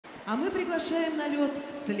А мы приглашаем на лед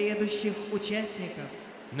следующих участников.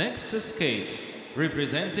 Next to skate,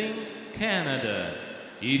 representing Canada,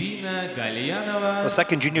 Irina Galiyanova. The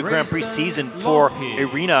second junior Grand Prix season for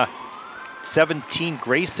Irina. 17,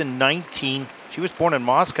 Grayson 19. She was born in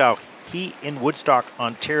Moscow. He in Woodstock,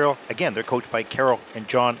 Ontario. Again, they're coached by Carol and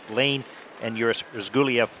John Lane. And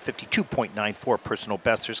Giulia, 52.94 personal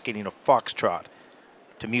best. They're skating a foxtrot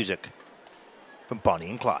to music from Bonnie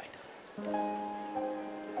and Clyde.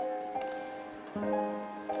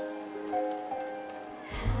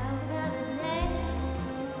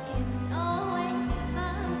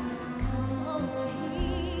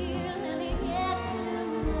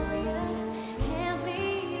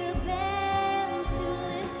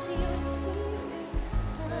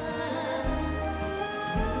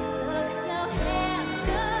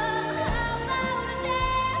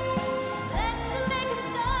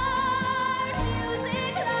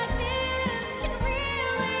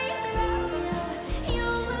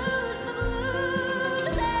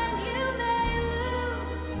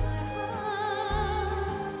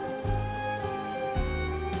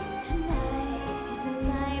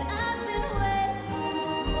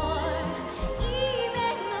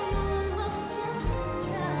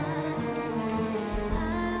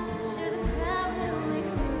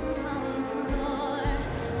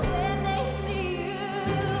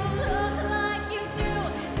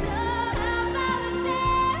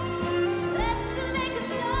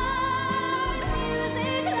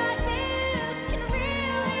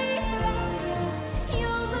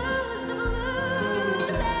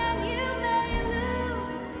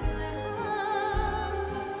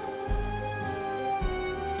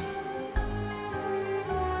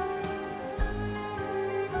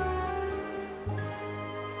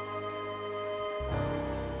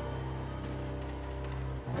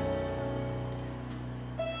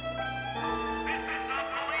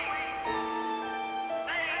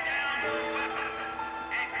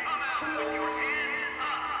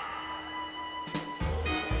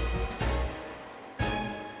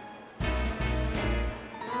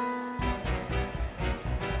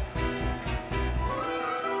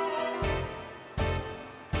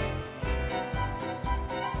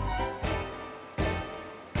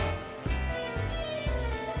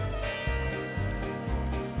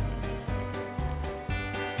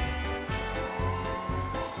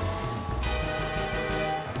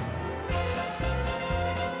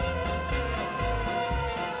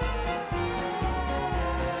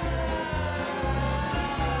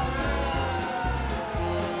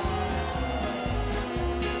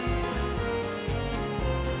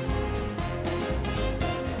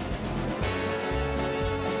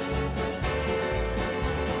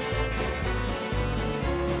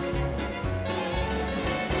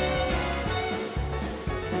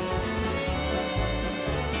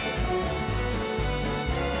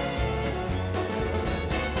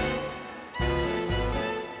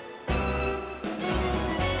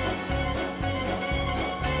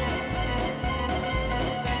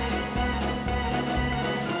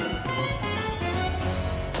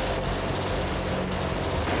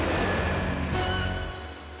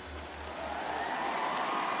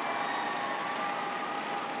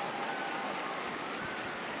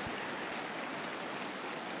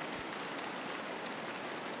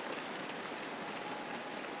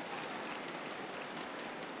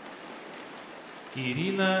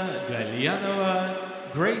 Irina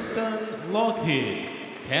Galiyanova, Grayson Lochhead,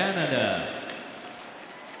 Canada.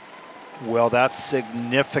 Well, that's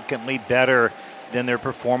significantly better than their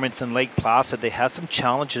performance in Lake Placid. They had some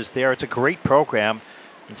challenges there. It's a great program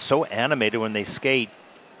and so animated when they skate.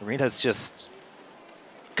 Irina's just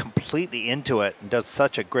completely into it and does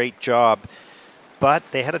such a great job. But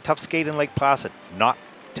they had a tough skate in Lake Placid. Not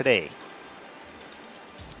today.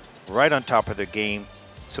 Right on top of their game.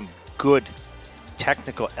 Some good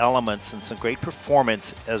technical elements and some great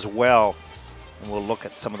performance as well. And we'll look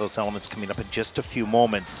at some of those elements coming up in just a few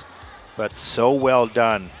moments. But so well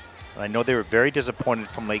done. I know they were very disappointed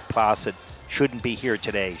from Lake Placid. Shouldn't be here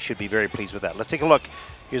today. Should be very pleased with that. Let's take a look.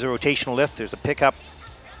 Here's a rotational lift. There's a pickup.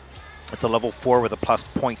 It's a level 4 with a plus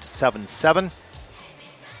 0.77.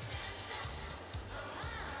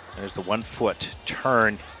 There's the 1 foot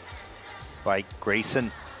turn by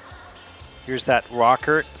Grayson. Here's that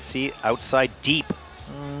rocker. See, outside deep.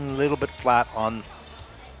 A little bit flat on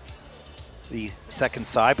the second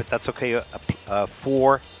side, but that's okay.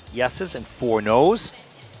 4 yeses and 4 nos.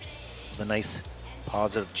 The nice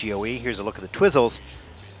positive GOE. Here's a look at the twizzles.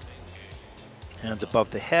 Hands above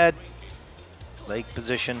the head. Leg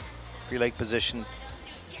position. Free leg position.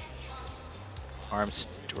 Arms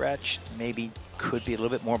stretched. Maybe could be a little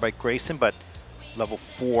bit more by Grayson, but level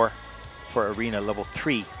 4 for Irina, level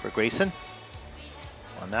 3 for Grayson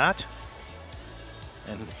on that.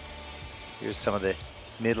 And here's some of the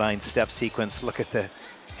midline step sequence. Look at the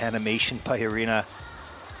animation by Irina.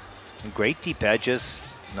 And great deep edges,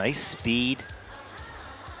 nice speed,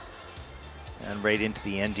 and right into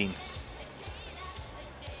the ending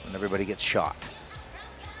when everybody gets shot.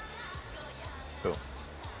 Boom.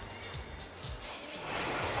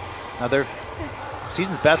 Another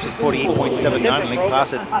season's best was 48.79 in League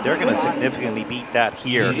Placid. They're going to significantly beat that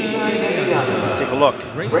here. Let's take a look.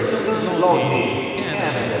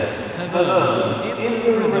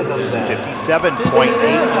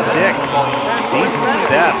 57.86, season's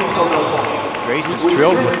best. Grayson's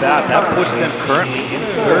thrilled with that. That puts them currently in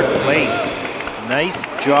 3rd place. Nice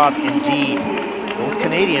job indeed. Both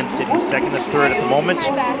Canadians sitting 2nd and 3rd at the moment.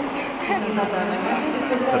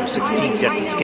 Another 6 teams yet to skate.